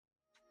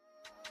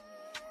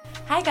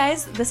Hi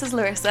guys, this is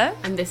Larissa.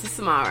 And this is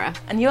Samara.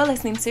 And you're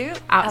listening to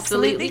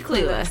Absolutely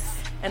Clueless.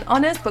 An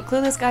honest but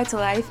clueless guide to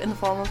life in the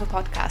form of a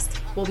podcast.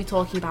 We'll be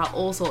talking about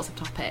all sorts of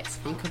topics,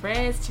 from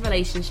careers to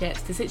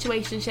relationships to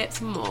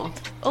situationships and more.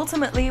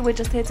 Ultimately, we're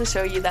just here to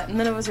show you that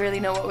none of us really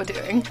know what we're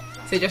doing.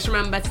 So just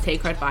remember to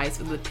take our advice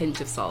with a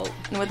pinch of salt.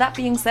 And with that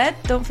being said,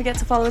 don't forget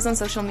to follow us on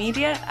social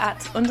media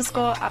at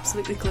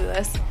 _absolutely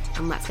clueless.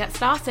 And let's get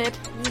started.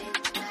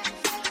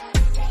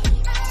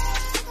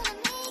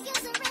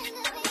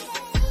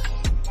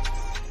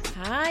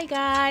 Hi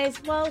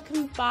guys,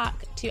 welcome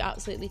back to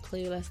Absolutely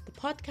Clueless, the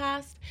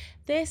podcast.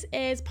 This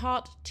is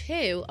part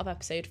 2 of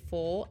episode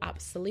 4,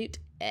 Absolute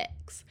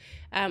Icks.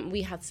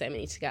 We had so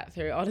many to get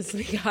through,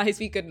 honestly guys,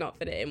 we could not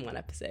fit it in one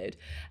episode.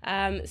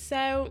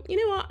 So, you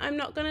know what, I'm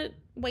not going to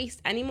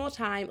waste any more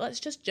time. Let's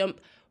just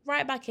jump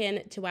right back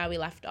in to where we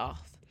left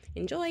off.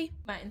 Enjoy.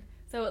 Fine.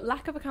 So,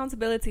 lack of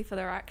accountability for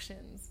their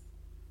actions.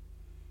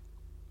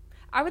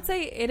 I would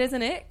say it is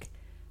an ick.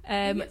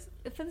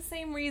 For the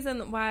same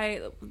reason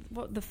why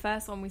what the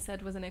first one we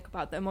said was an ick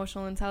about the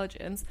emotional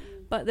intelligence,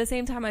 but at the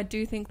same time I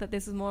do think that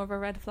this is more of a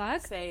red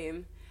flag.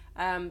 Same,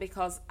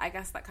 because I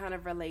guess that kind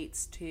of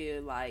relates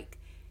to like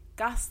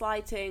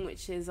gaslighting,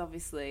 which is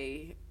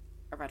obviously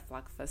a red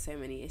flag for so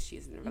many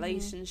issues in a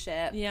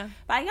relationship. Yeah,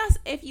 but I guess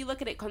if you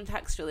look at it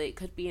contextually, it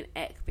could be an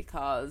ick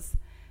because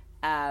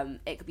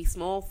it could be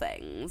small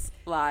things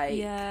like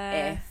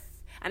it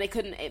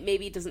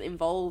maybe it doesn't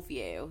involve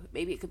you.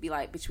 Maybe it could be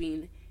like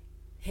between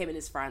him and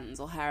his friends,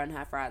 or her and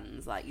her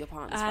friends, like your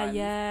partner's friends.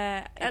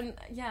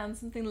 And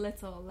something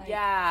little, like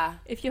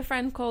if your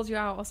friend calls you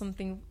out or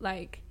something,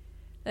 like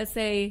let's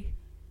say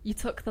you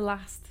took the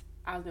last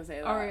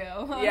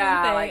Oreo,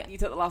 like you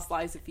took the last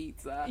slice of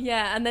pizza,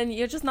 and then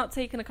you're just not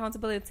taking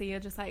accountability.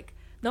 You're just like,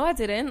 no, I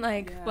didn't,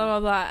 like blah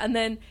blah blah, and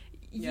then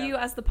you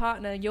as the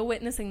partner, you're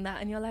witnessing that,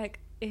 and you're like,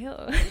 ew.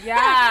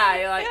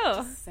 You're like,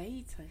 just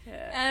say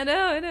it. I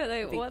know,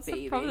 like, big what's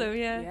baby. the problem?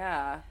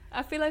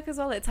 I feel like as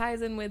well it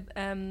ties in with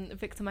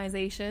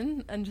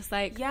victimization and just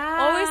like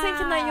always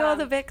thinking that you're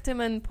the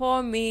victim and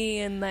poor me,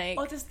 and like,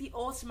 or just the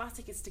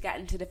automatic is to get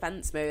into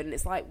defense mode, and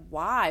it's like,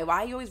 why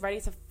are you always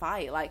ready to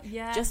fight? Like,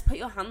 just put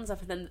your hands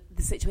up and then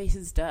the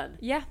situation's done.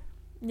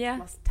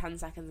 Last 10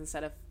 seconds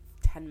instead of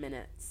 10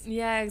 minutes.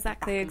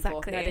 Exactly.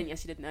 No, I didn't,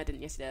 yes you did. No, I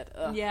didn't, yes you did.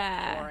 Ugh,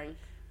 boring.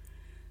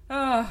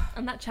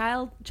 And that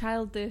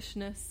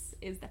childishness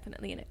is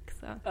definitely an ick.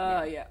 So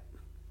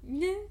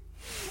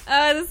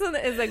this one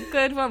is a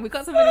good one. We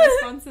got some many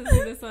responses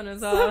to this one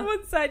as well.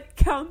 Someone said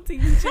counting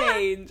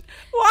change.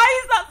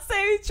 Why is that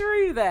so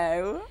true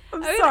though?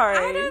 I'm sorry.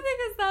 I don't think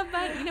it's that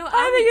bad. You know,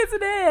 I think it's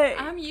an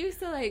ick. I'm used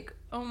to like,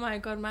 oh my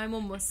god, my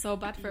mum was so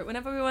bad for it.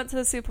 Whenever we went to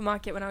the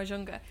supermarket when I was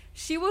younger,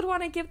 she would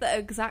want to give the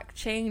exact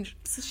change.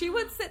 So she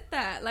would sit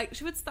there, like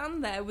she would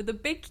stand there with a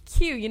big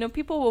queue. You know,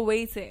 people were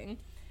waiting.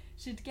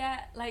 She'd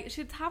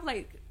have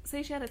like,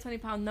 say she had a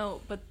 £20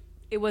 note, but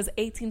it was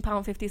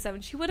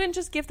 £18.57. She wouldn't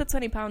just give the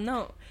 £20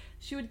 note.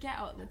 She would get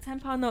out the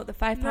 £10 note, the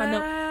 £5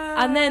 note,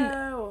 and then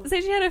say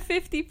she had a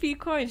 50p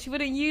coin. She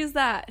wouldn't use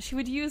that. She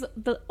would use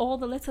all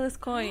the littlest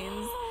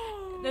coins,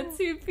 the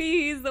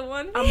 2p's, the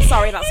 1p. I'm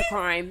sorry, that's a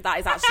crime. That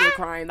is actually a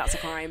crime. That's a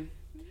crime.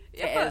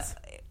 It is.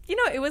 You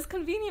know, it was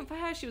convenient for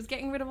her. She was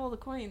getting rid of all the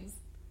coins.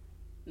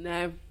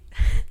 No.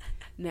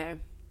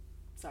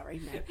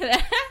 Sorry, no.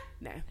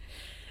 No.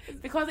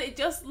 Because it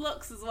just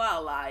looks as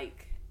well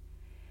like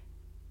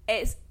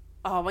it's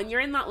when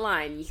you're in that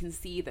line you can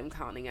see them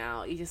counting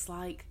out. You're just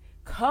like,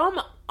 come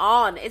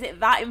on, is it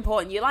that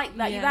important? You're like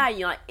that. You're there and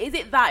you're like, is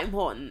it that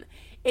important?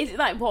 Is it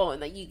that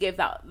important that you give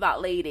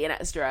that lady an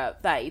extra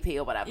 30p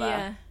or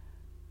whatever?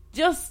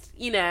 Just,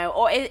 you know,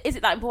 or is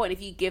it that important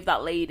if you give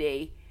that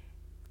lady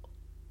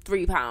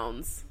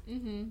 £3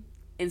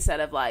 instead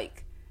of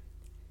like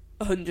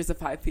hundreds of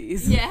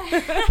 5p's?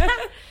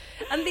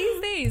 And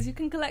these days you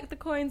can collect the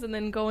coins and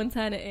then go and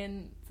turn it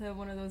into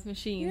one of those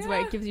machines where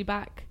it gives you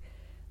back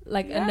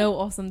like a note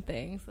or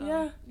something.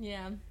 So,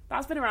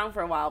 that's been around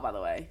for a while, by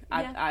the way.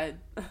 I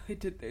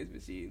did those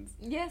machines.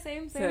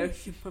 Same. So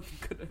your mum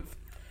could have.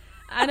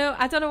 I know.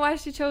 I don't know why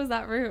she chose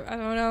that route. I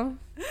don't know.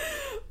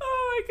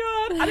 Oh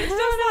my god. And it's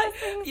just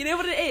like, you know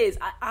what it is?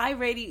 I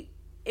really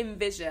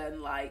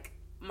envision like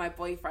my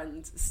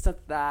boyfriend stood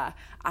there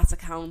at a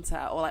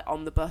counter or like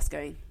on the bus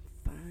going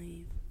 5,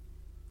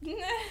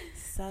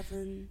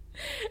 7.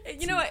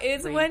 You know what?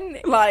 It's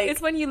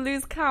when you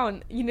lose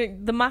count. You know,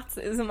 the maths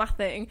is a math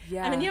thing,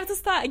 and then you have to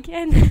start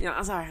again. Yeah,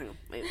 sorry, hang on,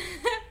 wait.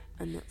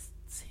 And that's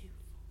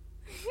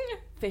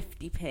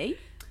 50p.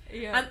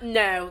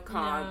 No,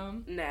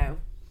 can't. No.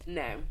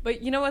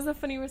 But you know what's a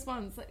funny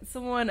response? Like,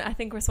 someone I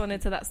think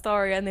responded to that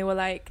story, and they were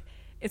like,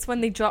 "It's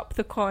when they drop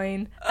the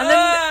coin and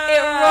then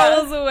it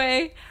rolls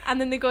away, and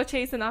then they go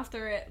chasing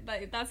after it."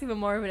 Like, that's even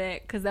more of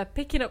it because they're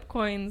picking up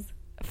coins.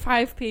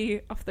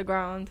 5p off the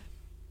ground.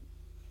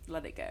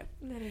 Let it go.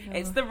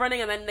 It's the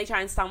running and then they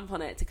try and stamp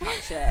on it to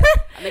catch it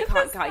and they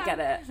can't quite get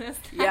it.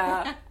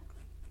 Yeah.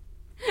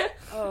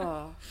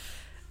 Oh,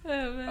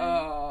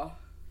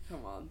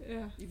 come on.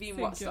 You've been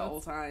watched at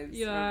all times.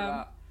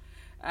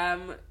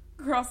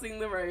 Crossing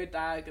the road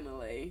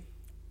diagonally.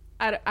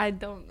 I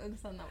don't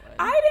understand that one.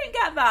 I didn't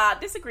get that.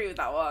 Disagree with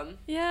that one.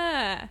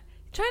 Yeah.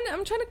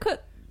 I'm trying to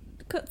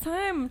cut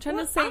time. I'm trying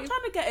to say... I'm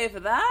trying to get over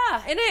there.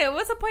 Innit?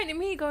 What's the point in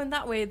me going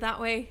that way?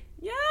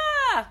 Yeah.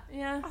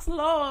 Yeah. That's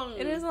long.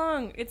 It is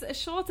long. It's a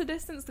shorter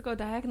distance to go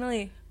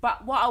diagonally.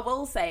 But what I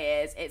will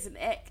say is, it's an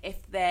ick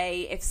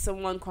if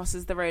someone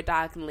crosses the road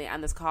diagonally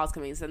and there's cars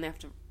coming, so then they have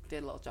to do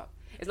a little jog.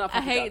 It's not.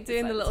 I hate jog.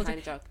 doing the little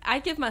jog. I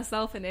give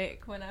myself an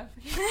ick when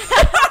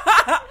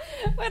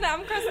when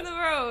I'm crossing the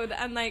road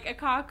and like a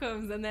car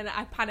comes and then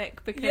I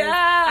panic because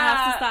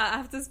I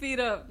have to speed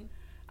up.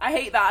 I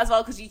hate that as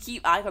well because you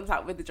keep eye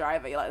contact with the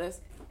driver. You're like this.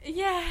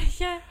 Yeah.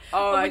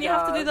 Oh but my when you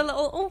God. have to do the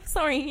little, oh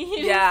sorry, you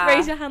Yeah. just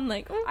raise your hand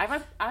like. Oh. I've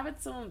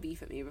had someone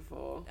beef at me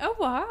before. Oh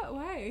what?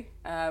 Why?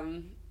 I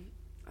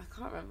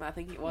can't remember. I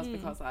think it was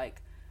because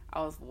like I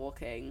was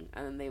walking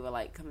and then they were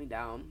like coming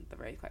down the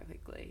road quite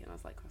quickly and I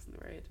was like crossing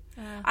the road.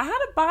 I had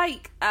a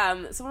bike.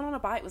 Someone on a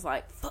bike was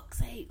like, "Fuck's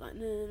sake!" Like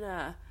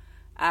no.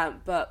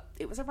 But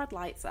it was a red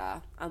light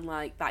there, and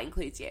like that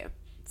includes you.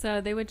 So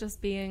they were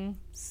just being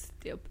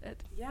stupid.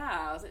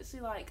 Yeah, I was actually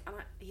like, and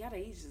he had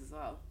ages as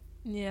well.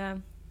 Yeah.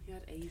 He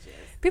had ages.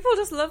 People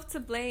just love to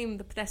blame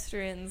the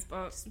pedestrians,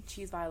 but Just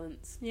choose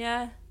violence.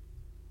 yeah.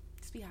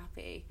 Just be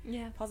happy.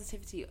 Yeah.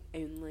 Positivity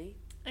only.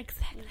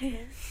 Exactly.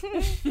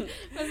 What's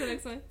the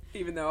next one?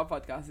 Even though our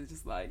podcast is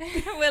just like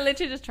We're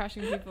literally just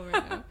trashing people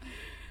right now.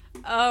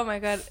 Oh my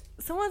God.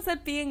 Someone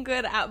said being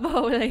good at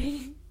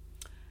bowling.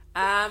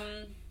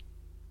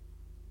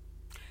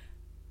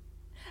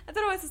 I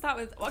don't know what to start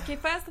with. Okay,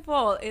 first of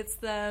all, it's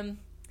the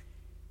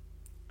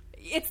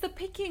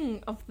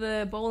picking of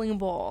the bowling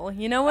ball.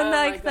 You know when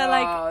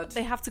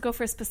they have to go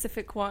for a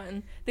specific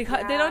one. They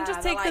don't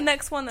just take the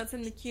next one that's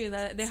in the queue.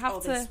 They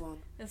have to this one.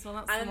 This one.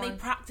 That's And the then one. they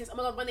practice. Oh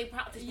my God, when they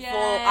practice before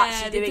Yeah,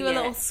 actually they doing do a it,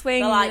 little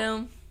swing. they're like, You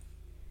know?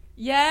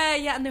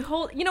 Yeah, and they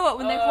hold. You know what?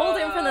 When they hold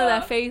it in front of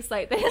their face,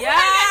 like they yeah, they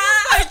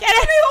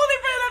hold it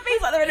in front of their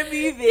face like they're in a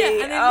movie.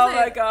 Yeah, and oh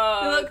my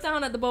God, they look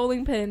down at the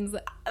bowling pins.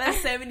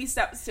 There's so many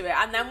steps to it,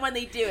 and then when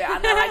they do it,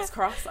 and their legs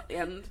cross at the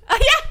end. Oh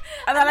yeah,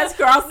 And their legs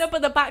cross. No,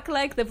 but the back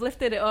leg, they've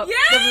lifted it up. Yeah.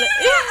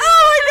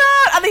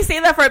 Oh my God! And they stay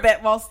there for a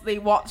bit whilst they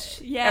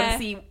watch Yeah.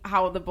 and see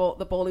how the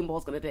bowling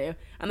ball's gonna do,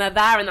 and they're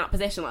there in that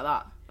position like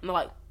that, and they're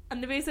like,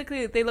 And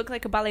they look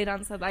like a ballet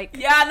dancer, like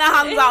yeah, and their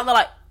hands out, and they're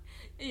like.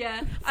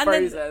 Yeah,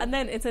 Frozen. and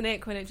then it's an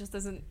ick when it just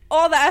doesn't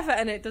all the effort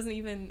and it doesn't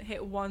even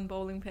hit one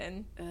bowling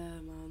pin.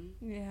 Man.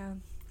 Yeah,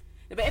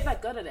 But if they're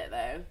good at it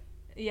though,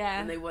 yeah,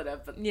 then they would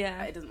have. But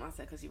Yeah. it doesn't matter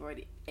because you've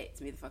already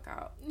icked me the fuck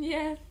out.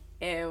 yeah,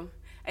 Ew.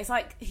 It's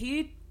like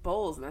who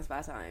bowls in their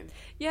spare time?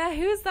 yeah.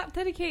 Who's that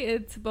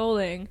dedicated to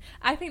bowling?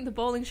 I think the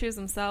bowling shoes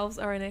themselves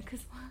are an ick. Ew.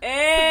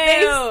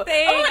 They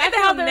stink. Oh, I they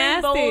have feel their own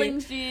nasty. bowling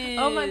shoes.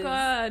 Oh my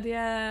God,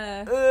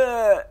 yeah,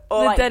 Ugh. Or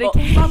The like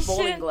dedication.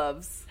 bowling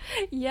gloves.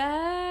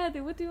 yeah.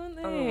 They would do, wouldn't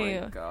they?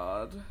 Oh my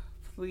God,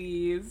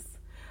 please.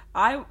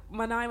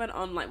 When I went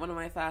on like one of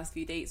my first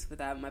few dates with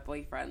my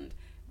boyfriend,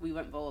 we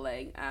went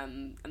bowling,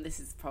 and this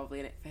is probably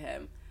an it for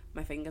him.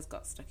 My fingers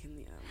got stuck in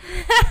the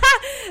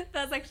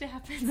That's actually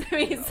happened to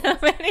me so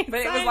many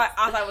but times. it was like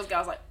as I was going, I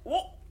was like,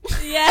 what?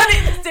 Yeah. And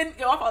it just didn't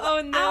go off. I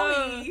was like, Oh,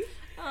 no. owie.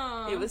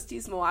 Aw. It was too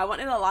small. I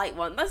wanted a light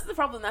one. That's the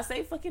problem. They're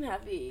so fucking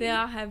heavy. They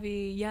are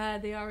heavy. Yeah,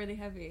 they are really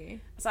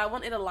heavy. So I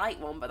wanted a light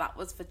one, but that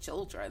was for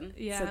children.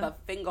 Yeah. So the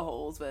finger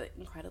holes were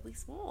incredibly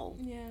small.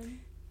 Yeah.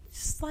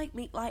 Just like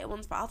make lighter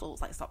ones for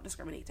adults. Like stop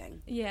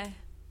discriminating. Yeah.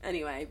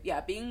 Anyway,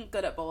 yeah, being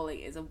good at bowling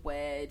is a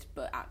weird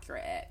but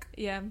accurate ick.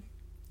 Yeah.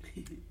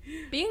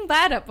 Being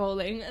bad at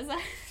bowling is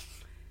that...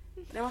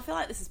 Now I feel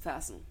like this is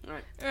personal,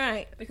 right?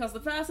 Right. Because the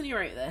person who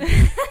wrote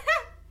this,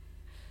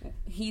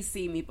 he's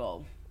seen me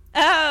bowl.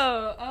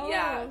 Oh.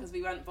 Yeah, because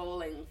we went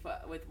bowling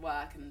with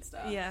work and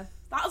stuff. Yeah.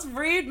 That was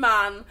rude,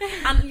 man.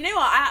 And you know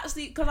what?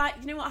 You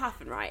know what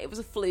happened, right? It was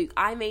a fluke.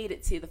 I made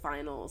it to the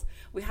finals.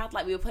 We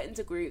were put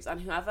into groups,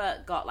 and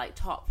whoever got like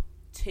top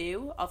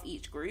 2 of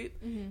each group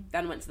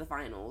then went to the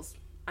finals.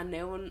 And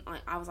no one,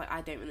 I was like,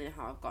 I don't really know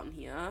how I've gotten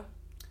here.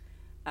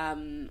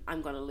 I'm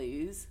gonna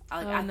lose.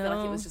 I feel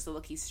like it was just a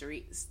lucky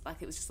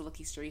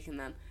streak. And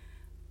then,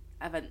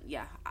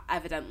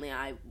 evidently,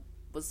 I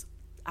was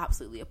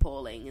absolutely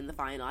appalling in the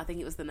final. I think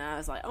it was the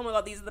nerves, like, oh my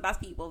God, these are the best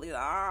people, and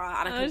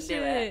I couldn't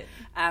do it.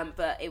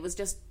 But it was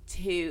just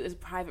it was a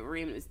private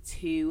room, it was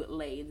 2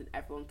 lanes and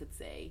everyone could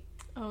see.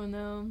 Oh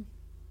no.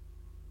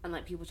 And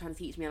like people trying to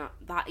teach me, and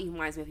that even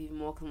reminds me of even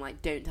more, because I'm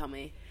like, don't tell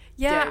me.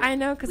 Yeah, Don't I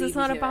know, because it's leave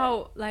me not to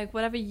about like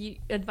whatever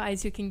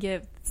advice you can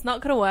give. It's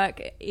not gonna work.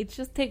 It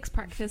just takes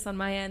practice on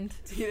my end.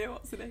 Do you know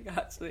what's the thing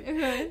actually?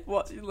 Okay.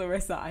 Watching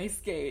Larissa ice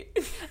skate.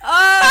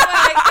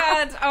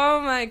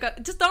 Oh my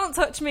god. Just don't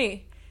touch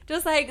me.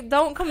 Just like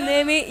don't come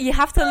near me. You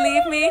have to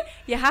leave me.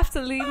 You have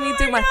to leave me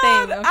do my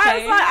thing. Okay. I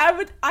was like, I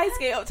would ice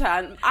skate up to her.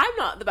 And I'm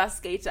not the best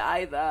skater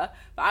either,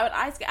 but I would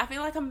ice skate. I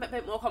feel like I'm a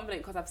bit more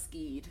confident because I've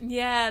skied.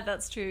 Yeah,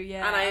 that's true.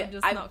 Yeah, And I'm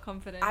just not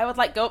confident. I would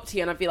like go up to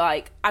you and I'd be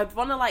like, I'd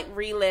want to like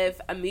relive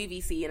a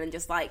movie scene and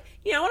just like,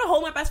 I want to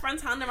hold my best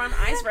friend's hand around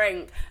the ice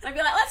rink. And I'd be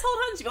like, let's hold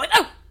hands. She'd be like,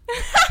 no,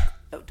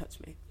 don't touch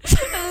me.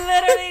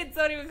 Literally,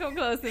 don't even come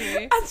close to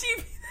me. And she'd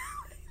be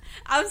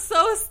I'm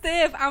so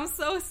stiff.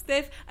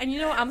 And you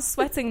know what? I'm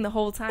sweating the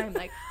whole time.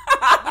 Like, you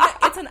know,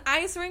 it's an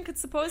ice rink.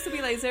 It's supposed to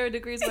be like 0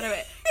 degrees, whatever.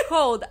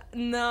 Cold.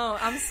 No,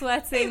 I'm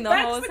sweating the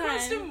whole time.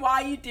 That's the question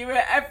why you do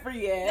it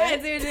every year. Yeah, I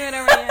do it every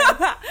year.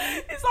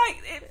 It's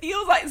like, it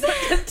feels like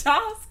such a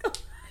task. It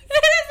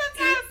is a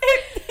task.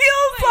 It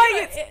feels like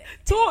it's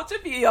torture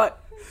for you.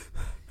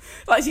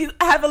 Like she's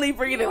heavily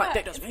breathing. Like,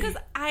 don't touch me. Because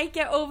I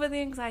get over the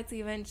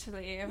anxiety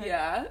eventually.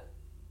 Yeah.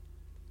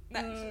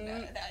 No.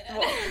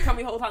 What, can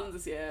we hold hands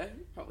this year?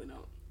 Probably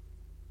not.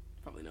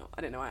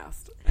 I don't know. I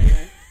asked.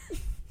 Anyway.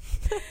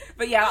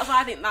 But yeah, that's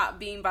why I think that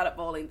being bad at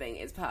bowling thing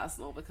is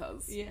personal,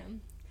 because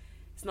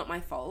it's not my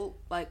fault.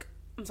 Like,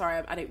 I'm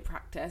sorry, I don't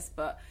practice,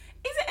 but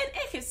is it an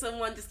ick if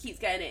someone just keeps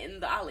getting it in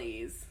the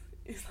alleys?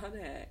 Is that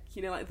it?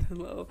 You know, like the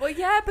little... Well,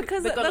 yeah,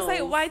 because that's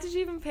like, why did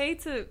you even pay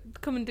to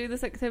come and do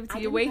this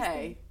activity? You're wasting.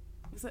 Pay.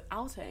 It was an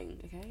outing,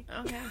 okay?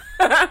 Okay.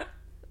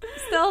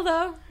 Still,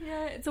 though,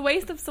 yeah, it's a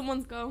waste of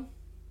someone's go.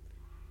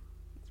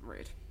 It's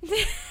rude.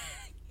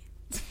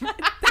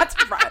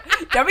 That's right.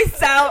 Don't be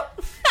so...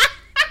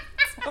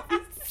 Don't be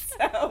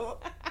so...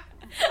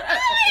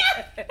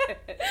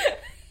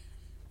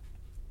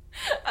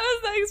 I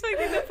was not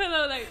expecting the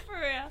pillow, like, for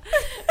real.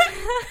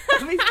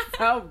 That makes it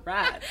so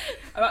rad.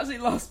 I've actually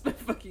lost my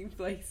fucking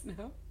place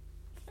now.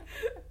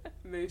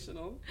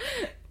 Emotional.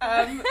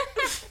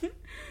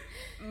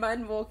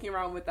 Men walking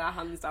around with their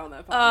hands down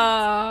their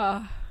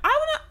pants.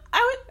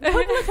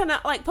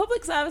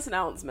 Public service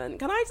announcement.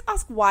 Can I just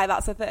ask why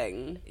that's a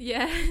thing?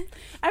 Yeah.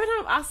 Every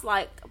time I've asked,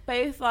 like,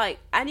 both, like,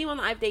 anyone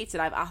that I've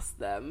dated, I've asked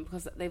them,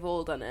 because they've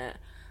all done it.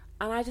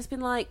 And I've just been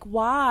like,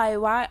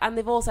 why? And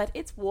they've all said,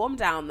 it's warm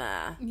down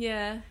there.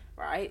 Yeah.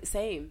 Right?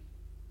 Same.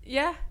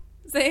 Yeah.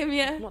 Same,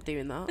 yeah. I'm not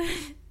doing that.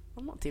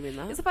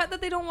 It's the fact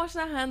that they don't wash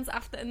their hands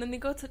after, and then they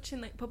go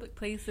touching, like, public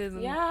places.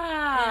 And,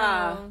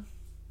 yeah.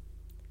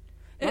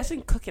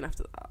 Imagine cooking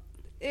after that.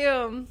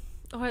 Ew.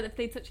 Or if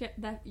they touch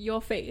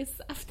your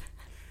face after.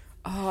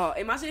 Oh,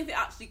 imagine if it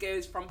actually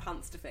goes from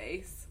pants to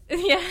face.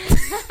 Yeah.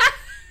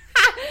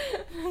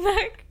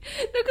 Like,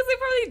 no, because they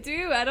probably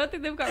do. I don't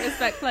think they've got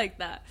respect like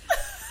that.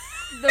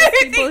 Those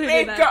people who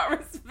they've do that. got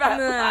respect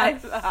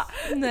like that.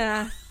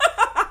 Nah.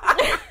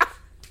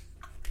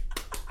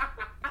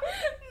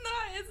 No,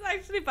 it's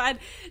actually bad.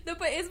 No,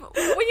 but it's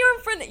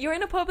when you're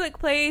in a public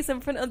place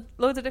in front of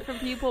loads of different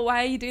people.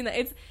 Why are you doing that?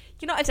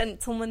 You're not a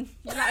gentleman.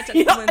 You're not a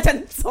gentleman.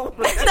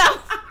 No.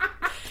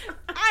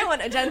 I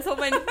want a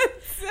gentleman.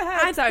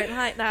 I don't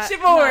like that.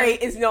 Chivalry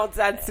is not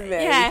dead to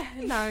me. Yeah,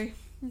 no.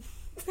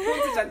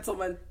 What's a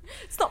gentleman?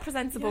 It's not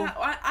presentable.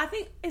 Yeah, I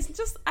think it's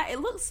just, it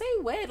looks so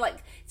weird,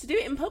 like, to do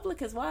it in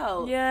public as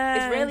well. Yeah.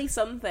 It's really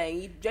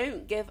something. You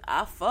don't give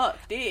a fuck,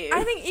 do you?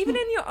 I think even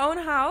in your own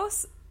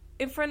house,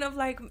 in front of,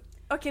 like,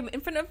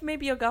 in front of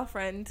maybe your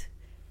girlfriend,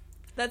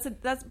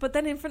 but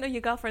then in front of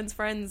your girlfriend's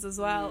friends as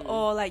well,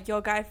 or, like,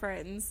 your guy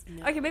friends.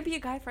 No. Okay, maybe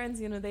your guy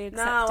friends, you know, they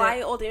accept it. No, why are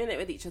you all doing it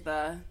with each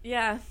other?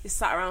 Yeah. Just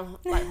sat around,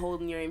 like,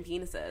 holding your own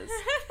penises.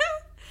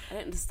 I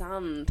don't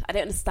understand.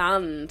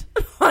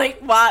 Like,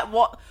 why,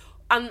 what,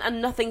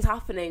 and nothing's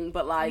happening,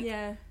 but, like,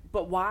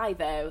 but why,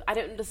 though? I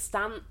don't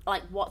understand,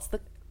 like, what's the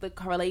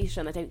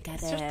correlation? I don't get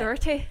it. It's just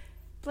dirty.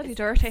 Bloody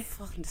dirty.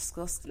 Fucking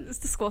disgusting. It's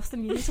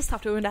disgusting. You just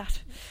have to own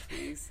that.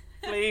 Please.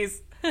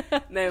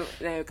 No,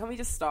 can we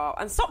just stop?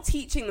 And stop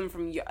teaching them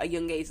from a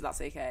young age that's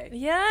okay.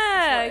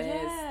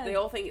 Yeah, They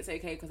all think it's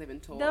okay because they've been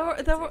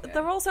taught.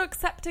 They're also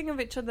accepting of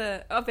it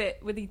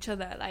with each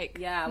other. Like,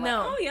 yeah, like,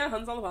 no. Oh yeah,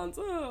 hands on the pants.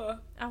 Oh.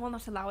 I will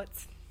not allow it.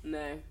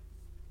 No,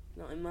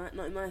 not in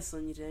my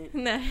son. You don't.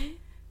 No.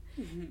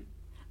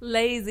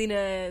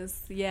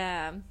 Laziness.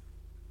 Yeah.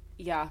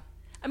 I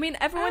mean,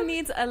 everyone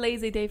needs a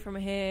lazy day from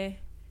here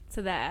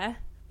to there,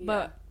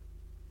 but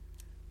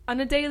on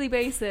a daily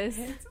basis.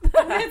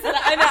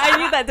 I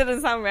knew that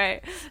didn't sound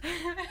right.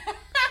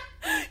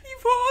 You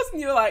paused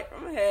and you were like,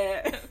 from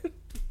here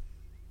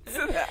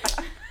to there.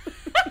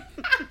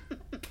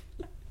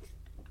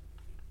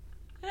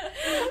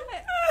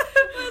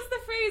 What's the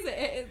phrase?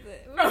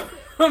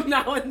 From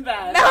now and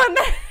then. Now and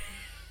then.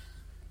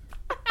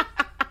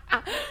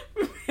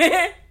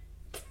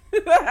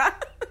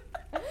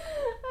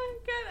 Oh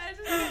god, I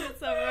just did it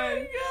so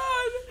wrong.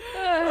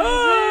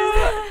 Oh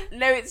god.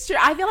 No, it's true.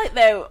 I feel like,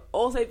 though,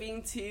 also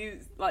being too,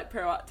 like,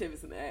 proactive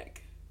is an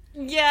ick.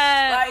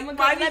 Yeah. Like, oh my god,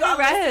 why have you let me got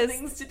rest.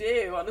 things to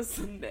do on a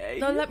Sunday?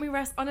 No, let me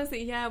rest.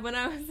 Honestly, yeah, when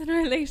I was in a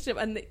relationship,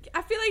 and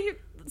I feel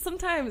like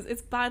sometimes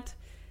it's bad.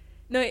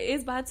 No, it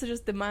is bad to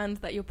just demand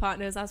that your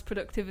partner is as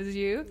productive as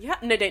you. Yeah,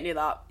 no, don't do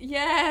that.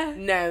 Yeah.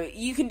 No,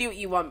 you can do what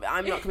you want, but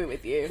I'm not coming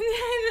with you.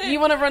 You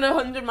want to run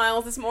 100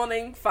 miles this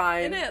morning?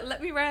 Fine. Innit?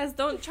 Let me rest.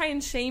 Don't try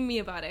and shame me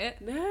about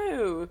it.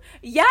 No.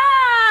 Yeah!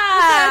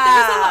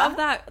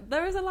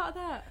 There is a lot of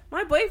that.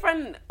 My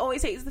boyfriend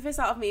always takes the piss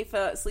out of me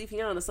for sleeping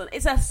in on a Sunday.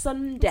 It's a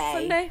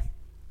Sunday.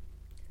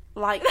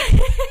 Like,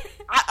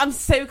 I'm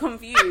so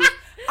confused.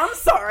 I'm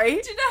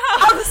sorry. Do you know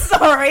how... I'm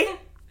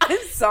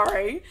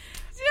sorry.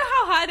 Do you know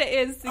how hard it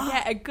is to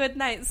get a good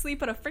night's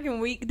sleep on a freaking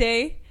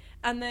weekday?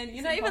 And then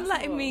you're not even impossible.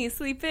 letting me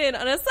sleep in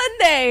on a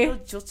Sunday. You're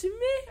judging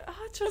me? Oh,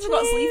 I've got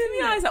sleep in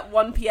the eyes at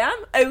 1 p.m.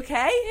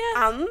 Okay.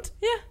 Yeah. And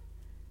Yeah.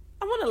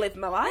 I want to live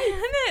my life.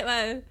 Isn't it,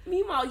 man?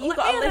 Meanwhile, you've Let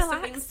got a me list of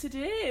relax. things to do.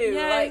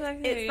 Yeah, like,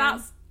 exactly,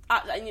 It's,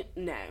 yeah.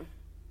 no.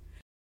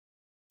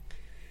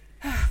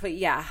 But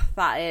yeah,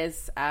 that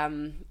is,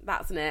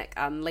 that's an ick.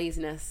 And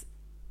laziness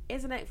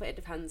is an ick, but it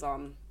depends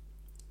on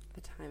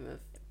the time of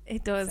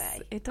It does.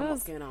 day It and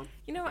what's does. going on.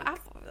 You know,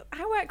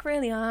 I work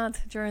really hard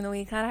during the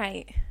week,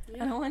 alright?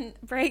 Yeah. And I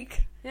want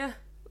break. Yeah.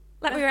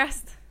 Let me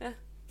rest. Yeah.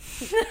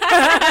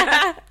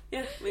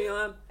 Yeah, leave me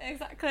alone.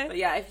 Exactly. But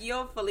yeah, if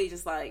you're fully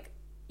just like,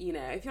 you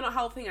know, if you're not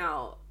helping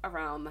out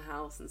around the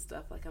house and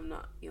stuff, like, I'm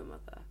not your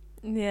mother.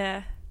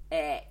 Yeah.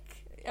 Ick.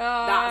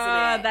 Oh, That's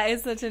an ick. that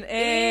is such an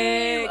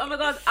Ew. ick. Oh my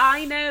god,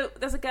 I know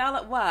there's a girl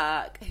at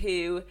work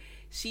who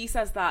she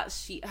says that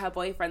her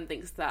boyfriend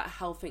thinks that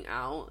helping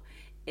out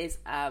is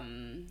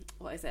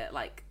what is it,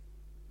 like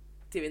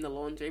doing the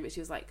laundry, but she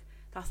was like,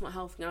 that's not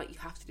helping out, you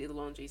have to do the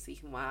laundry so you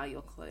can wear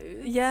your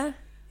clothes. Yeah.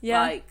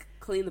 Yeah. Like,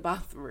 clean the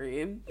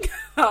bathroom.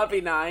 That'd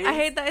be nice. I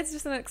hate that it's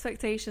just an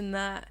expectation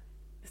that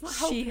It's not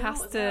she helping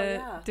has out to as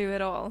well, yeah. do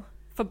it all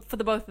for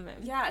the both of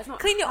them. Yeah, it's not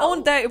Clean your help.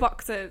 own dirty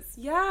boxes.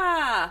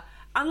 Yeah.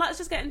 And let's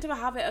just get into a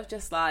habit of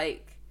just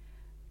like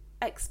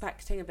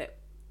expecting a bit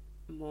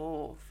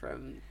more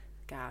from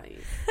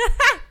guys,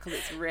 because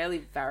it's really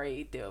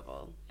very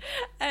doable.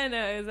 I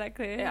know,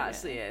 exactly. It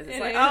actually is. It's It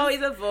like, is. oh,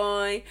 he's a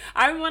boy.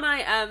 I remember when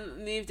I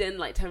moved in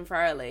like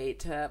temporarily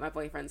to my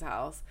boyfriend's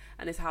house,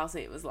 and his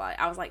housemate was like,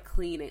 I was like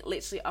cleaning,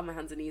 literally on my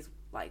hands and knees,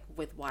 like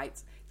with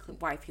wipes,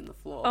 wiping the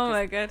floor. Oh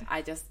my god.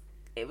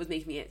 It was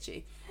making me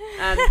itchy.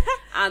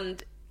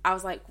 And I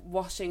was like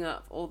washing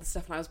up all the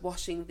stuff, and I was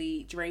washing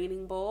the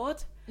draining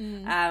board.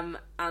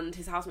 And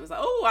his housemate was like,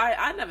 oh,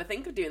 I never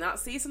think of doing that.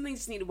 See, some things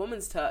just need a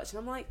woman's touch. And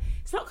I'm like,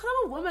 it's not because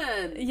I'm a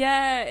woman.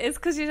 Yeah, it's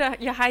because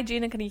you're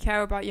hygienic and you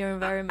care about your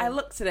environment. I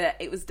looked at it,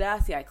 it was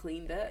dirty, I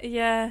cleaned it.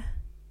 Yeah.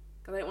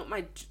 Because I don't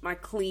want my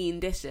clean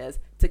dishes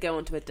to go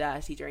onto a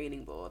dirty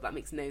draining board. That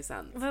makes no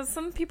sense. Well,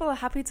 some people are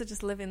happy to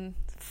just live in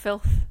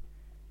filth.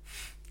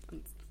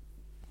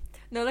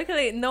 No,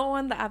 luckily, no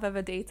one that I've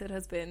ever dated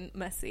has been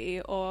messy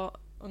or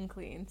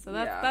unclean. So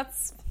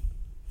that's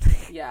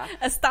Yeah.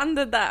 a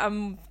standard that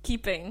I'm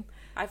keeping.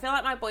 I feel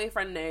like my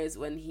boyfriend knows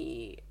when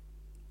he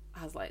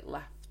has like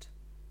left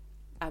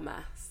a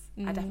mess.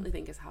 I definitely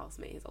think his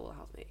housemate, his older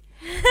housemate.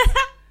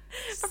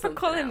 For Something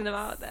calling else. them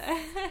out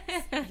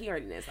there. He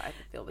already knows that I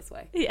feel this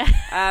way. Yeah.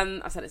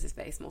 I've said it to his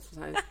face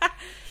multiple times.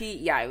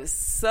 It was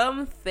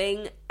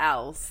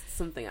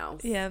something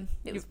else. Yeah.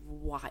 It was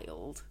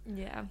wild.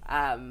 Yeah.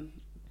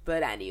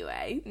 But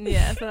anyway.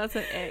 Yeah, so that's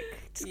an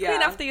ick. Just Yeah.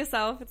 clean after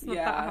yourself. It's not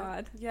that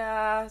hard.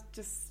 Yeah,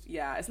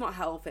 it's not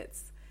help,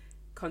 it's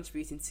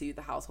contributing to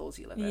the household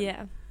you live in.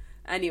 Yeah.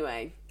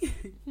 Anyway.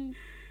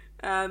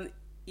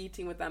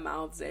 Eating with their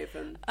mouths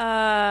open.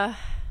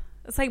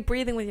 It's like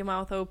breathing with your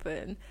mouth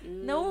open.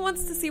 No one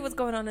wants to see what's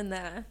going on in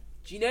there.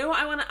 Do you know what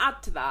I want to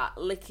add to that?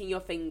 Licking your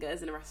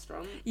fingers in a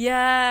restaurant.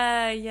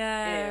 Yeah.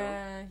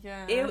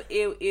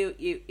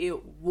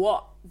 Ew.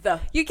 What the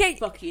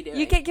fuck are you doing?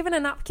 You get given a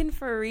napkin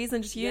for a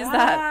reason. Just use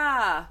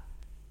that.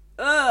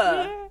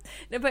 Ugh.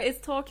 No, but it's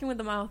talking with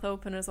the mouth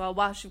open as well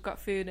whilst you've got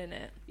food in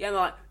it. Yeah, and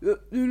they're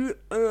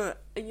like,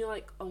 and you're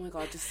like, oh my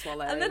god, just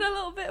swallow. And then a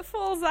little bit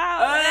falls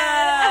out.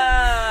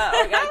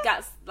 Or it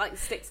gets, like,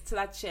 sticks to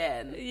their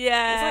chin.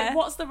 Yeah. It's like,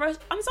 what's the rush?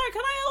 I'm sorry,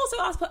 can I also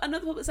ask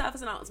another public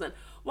service announcement?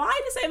 Why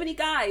do so many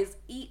guys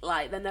eat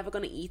like they're never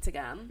going to eat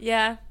again?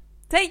 Yeah.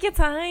 Take your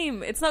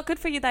time. It's not good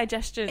for your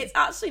digestion. It's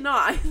actually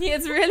not. Yeah,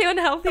 it's really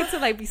unhealthy to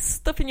like be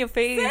stuffing your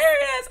face.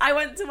 Serious. I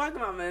went to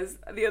Wagamama's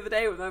the other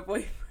day with my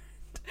boyfriend,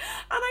 and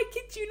I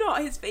kid you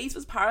not, his face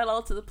was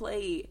parallel to the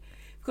plate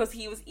because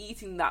he was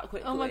eating that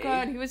quickly. Oh my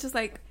god, he was just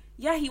like,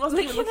 yeah, he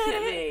wasn't even looking looking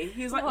at at it. me.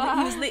 He was like, Wow.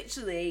 he was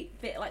literally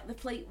like the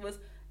plate was.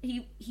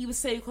 He was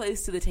so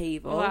close to the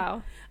table.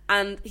 wow.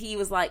 And he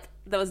was like,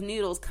 there was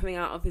noodles coming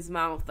out of his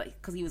mouth, like,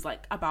 because he was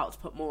like about to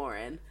put more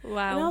in.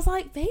 Wow. And I was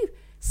like, babe,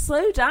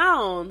 slow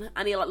down.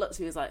 And he like looked at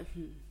me, and was like,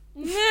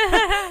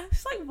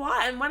 She's like,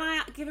 what? And when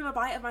I give him a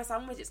bite of my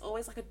sandwich, it's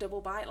always like a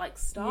double bite. Like,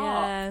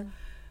 stop,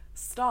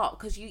 stop,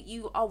 because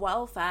you are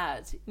well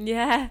fed.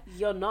 Yeah.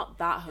 You're not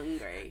that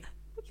hungry.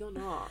 You're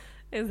not.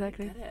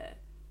 Exactly. I get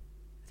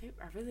it.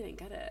 I really didn't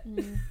get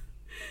it.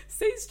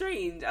 So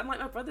strange. And like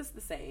my brother's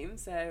the same,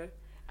 so.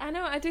 I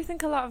know, I do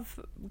think a lot of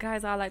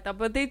guys are like that,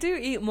 but they do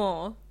eat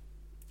more.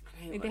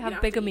 I know, Like, but they you have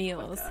have bigger to eat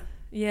meals. quicker.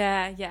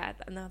 Yeah.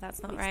 No,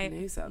 that's not Makes right.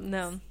 no sense.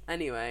 No.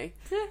 Anyway.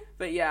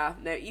 But yeah,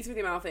 no, eat with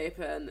your mouth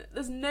open.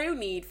 There's no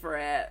need for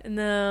it.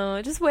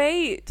 No, just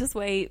wait.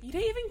 You don't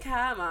even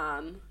care,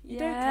 man. You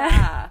don't Yeah.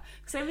 care.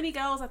 So many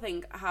girls, I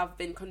think, have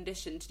been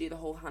conditioned to do the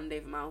whole hand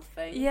over mouth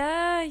thing.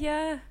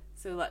 Yeah.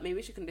 So, like, maybe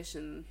we should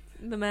condition...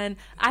 The men.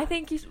 I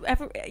think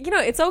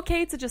it's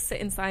okay to just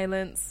sit in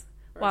silence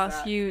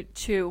whilst you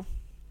chew.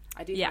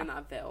 I do find that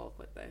a bit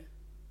awkward, though.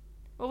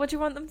 Well, what do you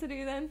want them to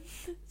do then?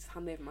 Just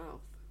hand over mouth.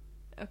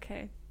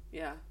 Okay.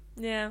 Yeah.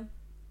 Yeah.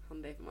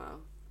 Hand over mouth.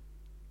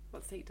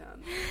 Let's take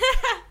turns.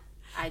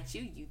 I chew,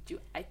 you chew,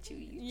 I chew,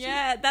 you chew.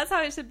 Yeah, that's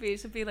how it should be. It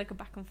should be like a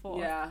back and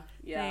forth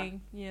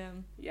thing. Yeah.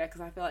 Yeah,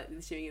 because I feel like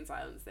the chewing in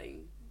silence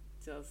thing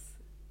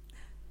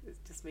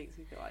just makes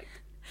me feel like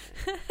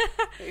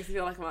makes me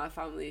feel like I'm at a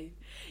family.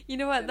 You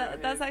know what?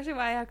 That's actually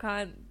why I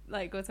can't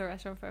like go to a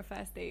restaurant for a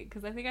first date,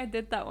 because I think I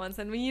did that once,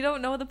 and when you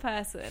don't know the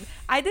person,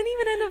 I didn't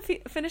even end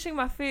up finishing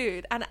my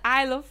food, and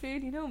I love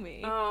food. You know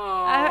me. Oh,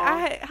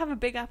 I have a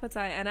big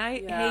appetite, and I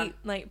hate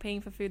like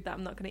paying for food that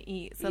I'm not gonna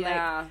eat. So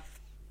like,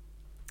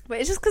 but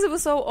it's just because it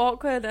was so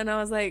awkward, and I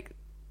was like,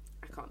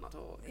 I can't not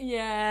talk.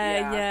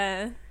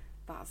 Yeah.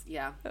 That's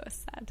It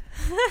was sad.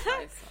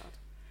 That is sad.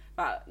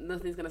 But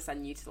nothing's gonna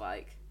send you to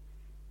like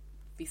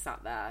be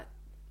sat there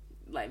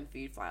letting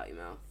food fly out your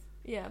mouth.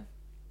 Yeah.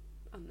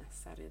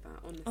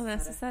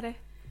 Unnecessary.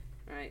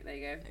 Right, there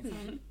you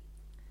go.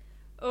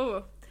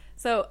 Oh,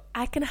 so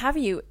I can have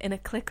you in a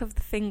click of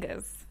the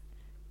fingers.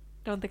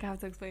 Don't think I have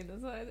to explain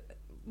this one.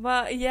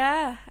 Well,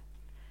 yeah.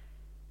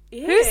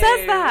 Ew. Who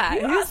says that?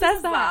 Who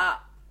says that?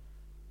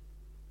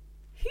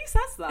 Who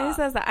says that? Who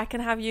says that? I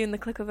can have you in the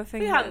click of a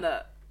finger. Who had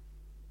that?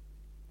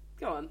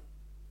 Go on.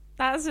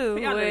 That's just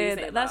weird.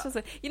 That's that. just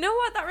weird. You know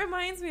what that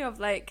reminds me of?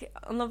 Like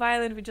on Love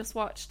Island, we just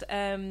watched.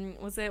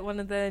 Was it one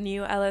of the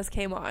new Ellas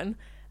came on,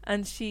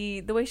 and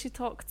the way she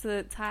talked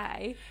to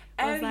Ty.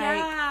 Was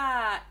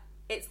yeah.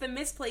 It's the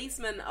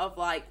misplacement of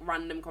like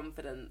random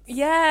confidence.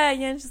 Yeah,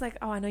 and she's like,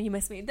 "Oh, I know you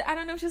miss me." I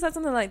don't know if she said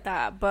something like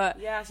that, but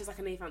yeah, she's like,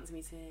 "I know you fancy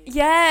me too."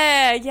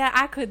 Yeah,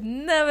 I could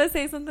never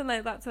say something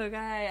like that to a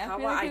guy. How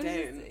about I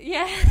don't?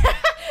 Yeah,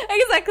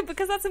 exactly,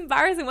 because that's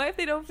embarrassing. What if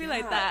they don't feel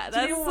like that?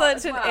 That's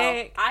such an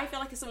ick. I feel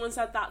like if someone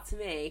said that to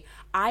me,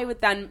 I would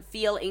then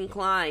feel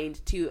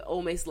inclined to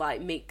almost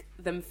like make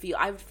them feel.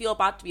 I would feel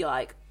bad to be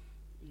like,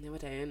 "No, I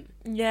don't."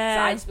 Yeah,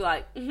 so I'd just be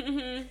like,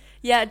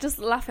 yeah, just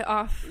laugh it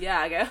off. Yeah,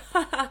 I go,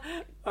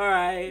 all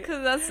right.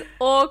 Because that's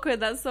awkward.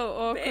 That's so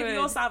awkward. But if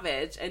you're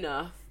savage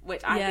enough,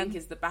 which I think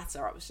is the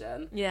better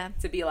option,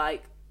 to be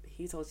like,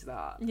 who told you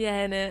that?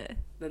 Yeah, innit?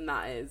 Then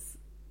that is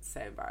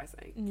so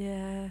embarrassing.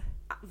 Yeah.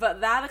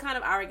 But they're the kind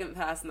of arrogant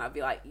person that'd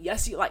be like,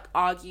 yes, you like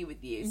argue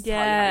with you. So tell you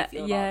how you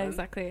feel about them.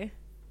 Exactly.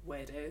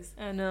 Weirdos.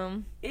 I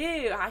know.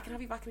 Ew, I can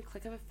have you back in the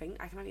click of a finger.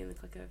 I can have you in the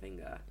click of a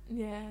finger.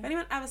 Yeah. If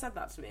anyone ever said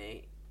that to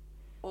me,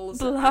 I'm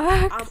off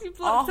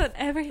on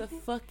the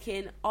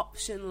fucking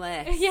option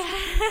list. Yeah.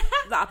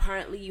 That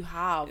apparently you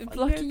have.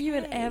 Blocking you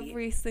in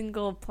every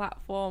single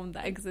platform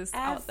that exists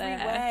out there.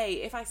 Every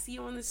way. If I see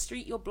you on the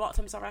street, you're blocked.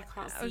 I'm sorry, I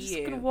can't see you. I'm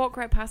just gonna walk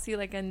right past you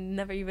like I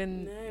never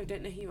even. No,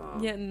 don't know who you are.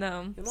 Yeah,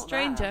 no. You're not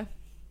stranger. There.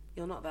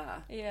 You're not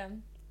there. Yeah.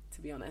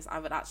 To be honest, I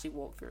would actually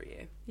walk through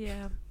you.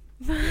 Yeah.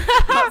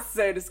 That's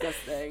so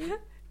disgusting.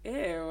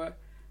 Ew.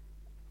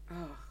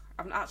 Oh,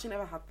 I've actually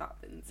never had that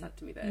been said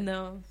to me though.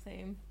 No,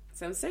 same.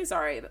 So I'm so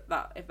sorry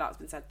that if that's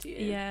been said to you.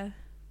 Yeah.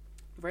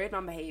 Road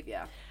man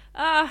behaviour.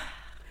 My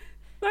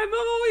mum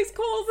always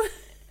calls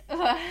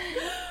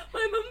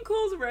my mum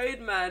calls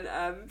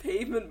roadmen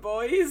pavement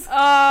boys.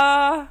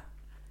 Well,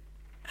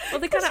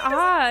 they kind of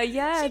are.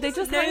 Yeah, they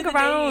just hang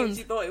around.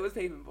 She thought it was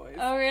pavement boys.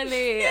 Oh,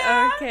 really?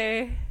 Yeah.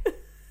 Okay.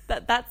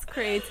 That's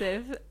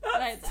creative.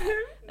 That's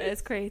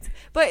it's creative.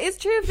 But it's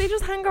true, if they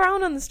just hang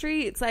around on the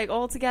streets, like,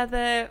 all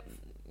together.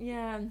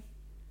 Yeah.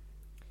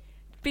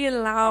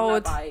 Being loud. On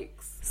their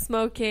bikes.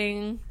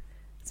 Smoking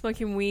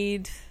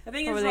weed. I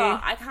think as well,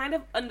 I kind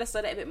of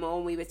understood it a bit more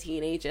when we were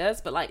teenagers,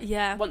 but like,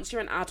 once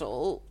you're an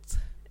adult,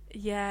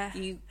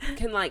 you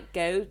can like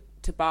go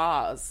to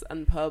bars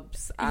and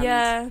pubs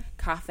and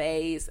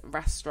cafes,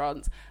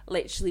 restaurants,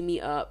 literally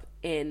meet up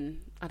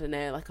in, I don't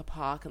know, like a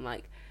park and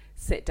like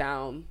sit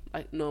down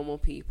like normal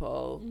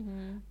people.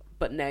 Mm-hmm.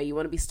 But no, you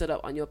want to be stood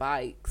up on your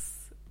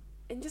bikes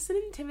in just an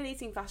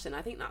intimidating fashion.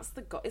 I think that's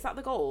the goal. Is that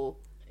the goal?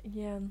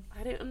 Yeah.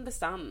 I don't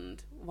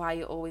understand why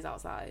you're always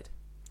outside.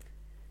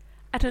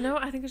 I don't know.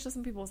 I think it's just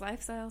some people's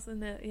lifestyles,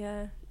 isn't it?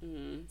 Yeah.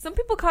 Mm. Some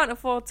people can't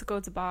afford to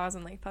go to bars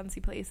and like fancy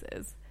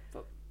places.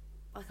 But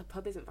like a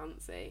pub isn't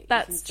fancy.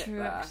 That's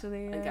true,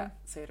 actually. And get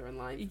soda and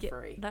lime for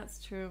free.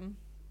 That's true.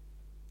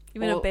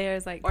 Even a beer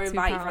is like £2. Or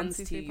invite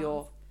friends to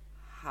your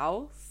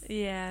house.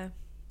 Yeah.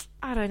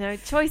 I don't know.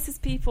 Choices,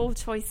 people.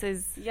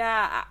 Choices.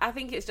 Yeah, I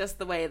think it's just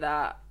the way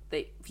that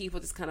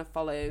people just kind of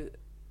follow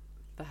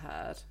the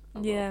herd a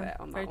little bit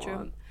on that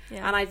one.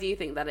 Yeah. And I do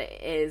think that it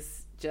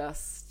is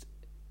just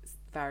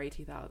very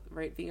 2000.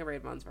 Being a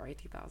road man's very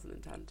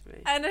 2010 to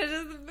me. And I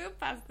just move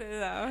past it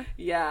though.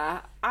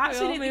 Yeah, I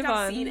actually don't think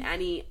I've seen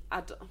any.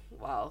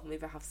 Well,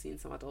 maybe I have seen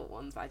some adult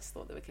ones, but I just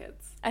thought they were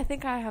kids. I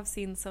think I have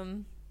seen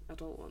some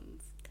adult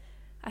ones.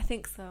 I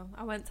think so.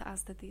 I went to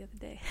Asda the other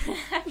day.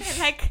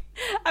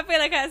 I feel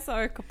like I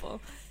saw a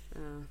couple.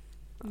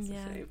 That's a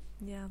shame.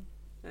 Yeah.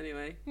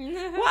 Anyway,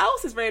 what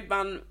else is road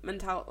man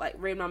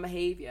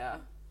behaviour?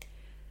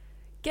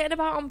 Getting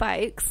about on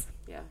bikes.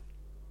 Yeah.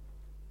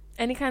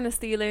 Any kind of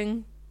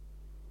stealing.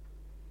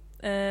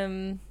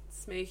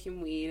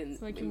 Smoking weed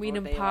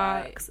in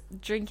parks.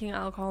 Drinking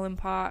alcohol in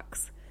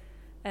parks.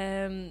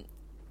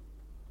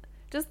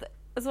 Just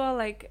as well,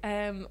 like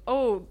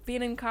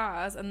being in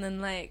cars and then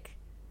like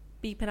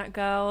beeping at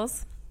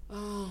girls.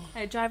 Oh.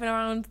 Driving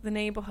around the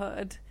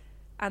neighbourhood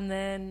and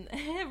then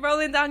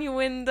rolling down your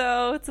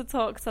window to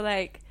talk to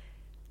like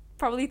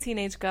probably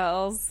teenage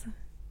girls.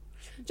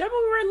 Do you remember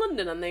when we were in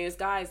London and those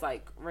guys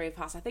like rode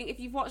past? I think if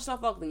you've watched our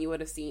vlog, then you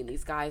would have seen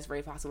these guys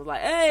rode past and was like,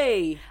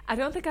 "Hey!" I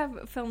don't think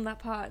I've filmed that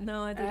part.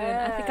 No, I didn't.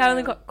 I think I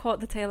only got caught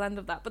the tail end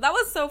of that. But that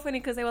was so funny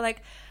because they were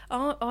like,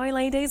 "Oh,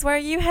 ladies, where are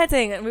you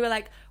heading?" And we were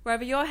like,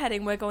 "Wherever you're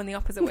heading, we're going the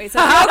opposite way. So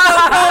if you're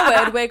going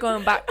forward, we're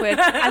going backward,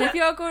 and if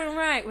you're going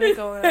right, we're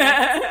going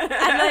left."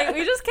 And like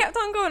we just kept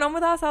on going on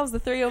with ourselves, the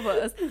three of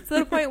us, to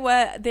the point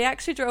where they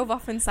actually drove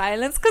off in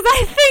silence because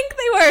I think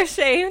they were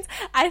ashamed.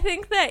 I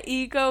think their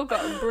ego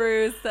got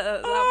bruised at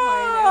that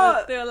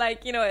point. They were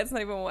like, you know, it's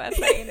not even worth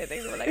saying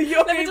anything. They were like,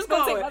 let me just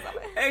go take myself.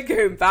 And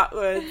going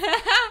backwards.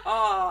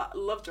 Oh,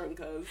 love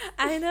drunkers.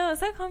 I know,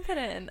 so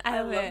confident.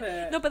 I love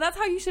it. No, but that's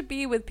how you should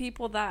be with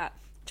people that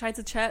try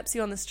to chirps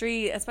you on the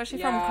street, especially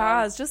from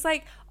cars. Just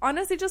like,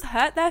 honestly, just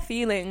hurt their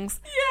feelings.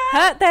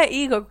 Hurt their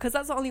ego, because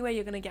that's the only way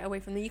you're going to get away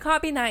from them. You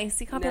can't be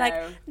nice. You can't be like,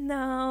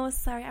 no,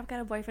 sorry, I've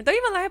got a boyfriend. Don't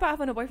even lie about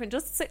having a boyfriend.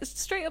 Just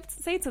straight up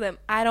say to them,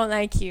 I don't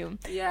like you.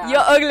 You're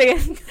ugly.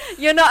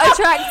 You're not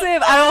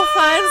attractive. I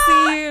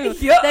don't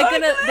fancy you.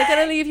 They're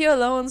gonna leave you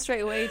alone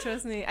straight away,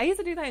 trust me. I used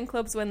to do that in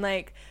clubs when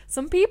like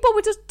some people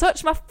would just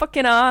touch my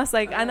fucking ass,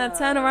 like, and I'd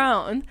turn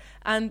around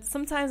and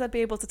sometimes I'd be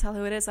able to tell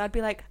who it is. So I'd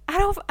be like, I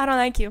don't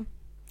like you.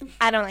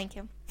 I don't like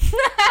you.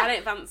 I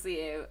don't fancy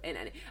you in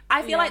any.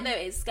 I feel like though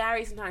it's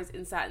scary sometimes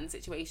in certain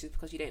situations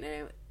because you don't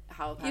know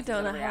how the person's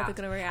how they're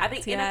gonna react. I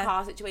think in a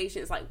car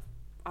situation, it's like,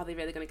 are they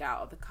really gonna get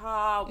out of the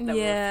car? There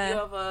were a few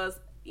of us,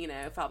 you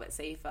know, felt a bit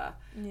safer.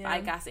 But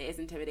I guess it is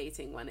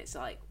intimidating when it's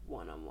like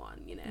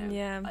one-on-one, you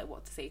know, like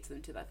what to say to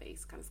them to their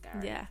face, kind of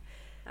scary. Yeah.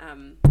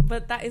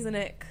 But that is an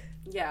ick.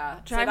 Yeah,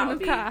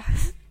 driving a car,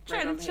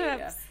 trying to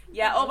chips.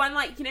 Yeah, or when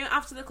like, you know,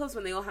 after the clubs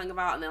when they all hang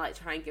about and they like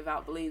try and give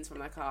out balloons from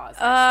their cars.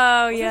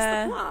 Like, was this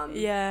the plan?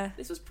 Yeah.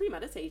 This was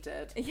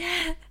premeditated.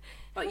 Yeah.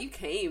 Like you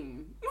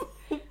came.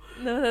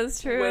 No, that's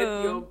true.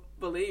 With your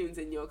balloons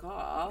in your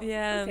car.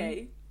 Yeah.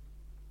 Okay.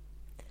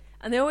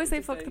 And they always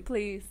say fuck the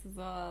police as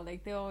well.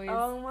 Like they always.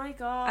 Oh my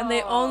god. And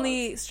they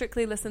only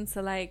strictly listen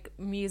to like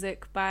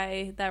music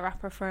by their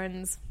rapper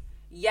friends.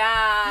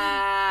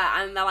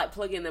 Yeah, and they're like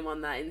plugging them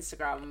on their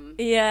Instagram.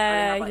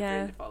 Yeah, and they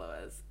have, like, 300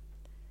 followers.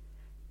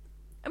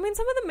 I mean,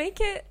 some of them make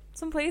it.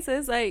 Some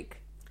places,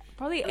 like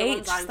probably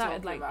H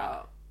started like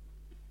that.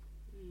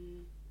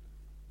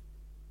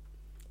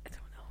 I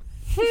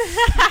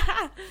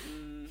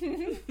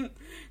don't know.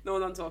 No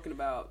one I'm talking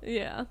about.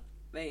 Yeah,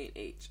 they ain't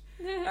H.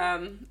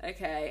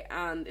 Okay,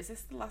 and is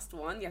this the last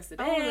one? Yes, it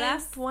is. Oh,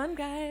 last one,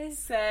 guys.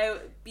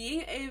 So,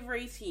 being over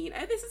 18.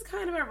 Oh, this is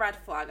kind of a red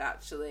flag,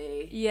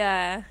 actually.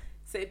 Yeah.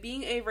 So,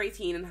 being over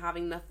 18 and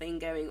having nothing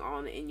going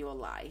on in your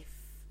life.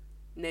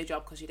 No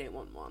job because you don't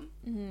want one.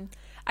 Mm-hmm.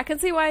 I can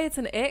see why it's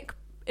an ick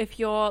if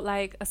you're,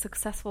 like, a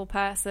successful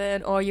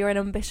person or you're an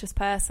ambitious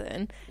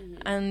person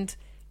and,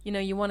 you know,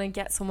 you want to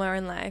get somewhere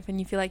in life and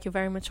you feel like you're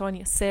very mature and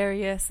you're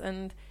serious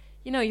and,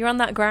 you know, you're on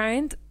that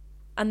grind.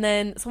 And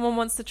then someone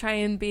wants to try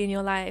and be in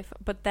your life,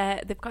 but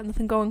they've got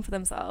nothing going for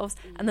themselves,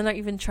 and they're not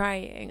even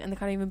trying, and they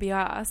can't even be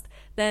asked.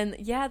 Then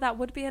yeah, that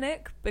would be an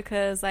ick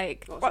because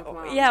like,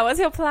 what's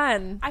your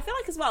plan? I feel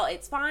like as well,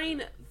 it's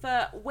fine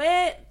for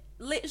we're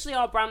literally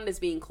our brand is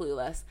being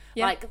clueless.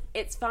 Yeah. Like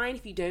it's fine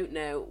if you don't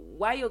know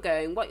where you're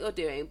going, what you're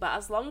doing, but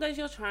as long as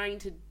you're trying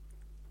to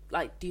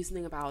like do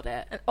something about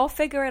it or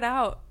figure it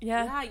out.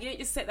 Yeah, you don't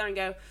just sit there and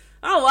go,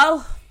 oh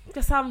well,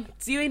 guess I'm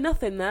doing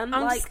nothing then.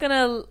 I'm just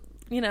gonna,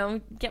 you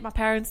know, get my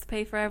parents to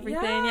pay for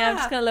everything. Yeah, I'm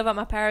just going to live at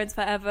my parents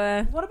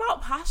forever. What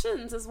about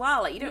passions as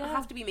well? Like, you don't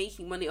have to be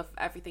making money off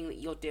everything that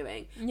you're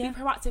doing. Be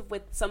proactive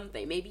with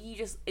something. Maybe you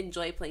just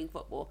enjoy playing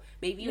football.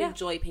 Maybe you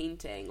enjoy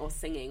painting or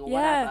singing or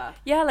whatever.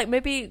 Yeah, like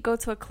maybe go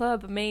to a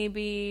club.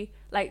 Maybe,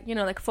 like, you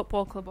know, like a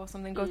football club or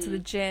something. Go to the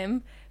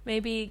gym.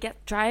 Maybe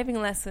get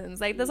driving lessons.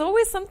 Like, there's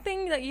always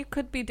something that you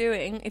could be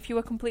doing if you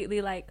were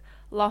completely, like,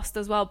 lost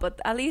as well. But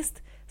at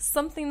least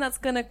something that's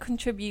going to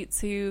contribute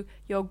to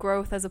your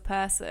growth as a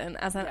person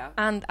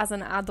and as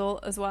an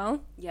adult as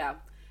well. Yeah,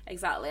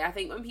 exactly. I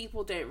think when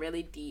people don't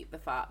really deep the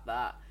fact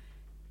that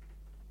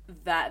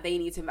they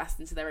need to invest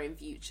into their own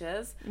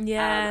futures,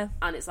 and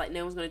it's like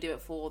no one's going to do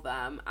it for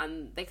them,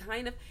 and they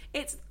kind of,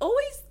 it's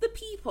always the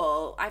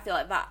people I feel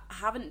like that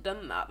haven't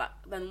done that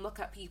then look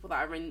at people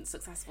that are in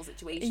successful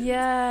situations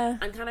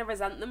and kind of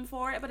resent them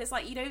for it. But it's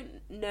like you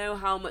don't know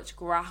how much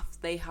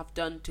graft they have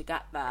done to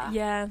get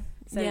there.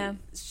 So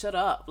shut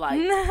up, like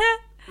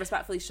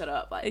respectfully shut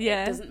up. Like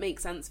it doesn't make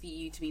sense for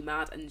you to be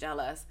mad and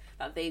jealous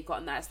that they've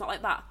gotten there. It's not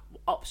like that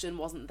option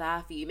wasn't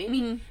there for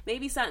you.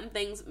 Maybe certain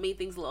things made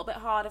things a little bit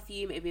harder for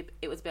you. Maybe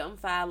it was a bit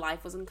unfair.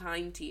 Life was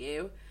unkind to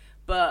you.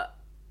 But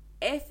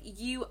if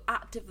you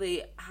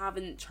actively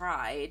haven't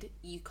tried,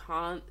 you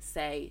can't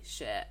say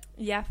shit.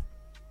 Yeah.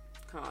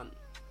 Can't.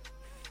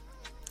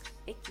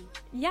 Icky.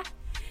 Yeah.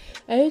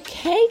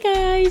 Okay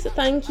guys,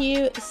 thank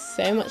you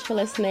so much for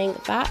listening.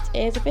 That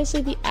is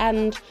officially the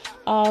end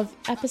of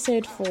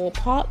episode 4,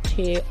 part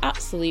 2,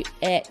 Absolute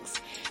Icks.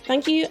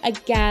 Thank you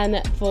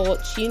again for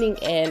tuning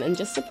in and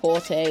just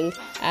supporting.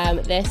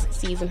 This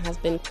season has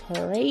been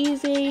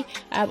crazy,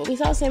 but we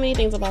still have so many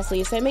things up our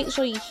sleeves, so make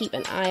sure you keep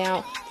an eye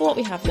out for what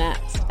we have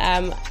next.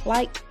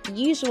 Like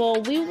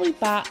usual, we will be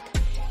back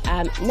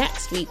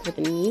next week with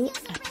a new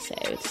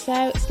episode,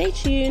 so stay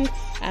tuned,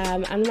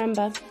 and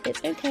remember,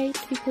 it's okay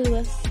to be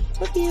clueless.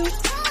 Love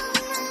you.